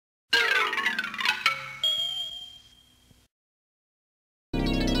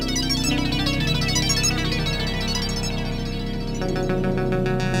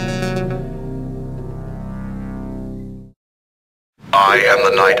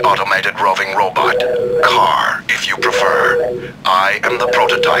the Knight automated roving robot. Karr, if you prefer. I am the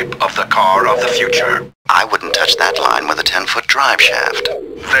prototype of the Karr of the future. I wouldn't touch that line with a 10-foot drive shaft.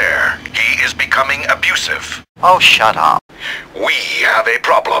 There, he is becoming abusive. Oh, shut up. We have a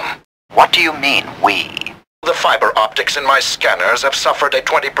problem. What do you mean, we? The fiber optics in my scanners have suffered a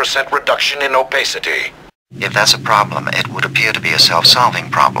 20% reduction in opacity. If that's a problem, it would appear to be a self-solving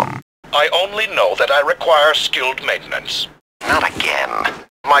problem. I only know that I require skilled maintenance. Not again.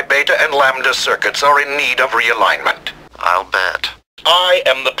 My beta and lambda circuits are in need of realignment. I'll bet. I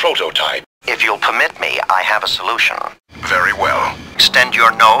am the prototype. If you'll permit me, I have a solution. Very well. Extend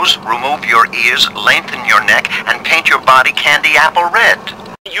your nose, remove your ears, lengthen your neck, and paint your body candy apple red.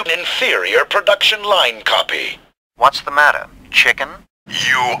 You inferior production line copy. What's the matter? Chicken?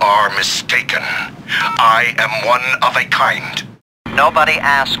 You are mistaken. I am one of a kind. Nobody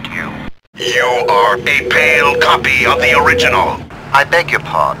asked you. You are a pale copy of the original. I beg your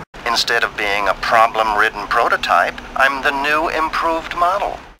pardon. Instead of being a problem-ridden prototype, I'm the new improved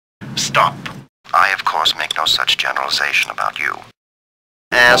model. Stop. I, of course, make no such generalization about you.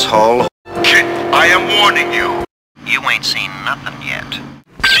 Asshole. Kitt, I am warning you. You ain't seen nothing yet.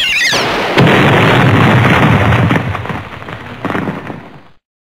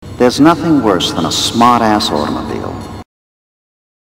 There's nothing worse than a smart-ass automobile.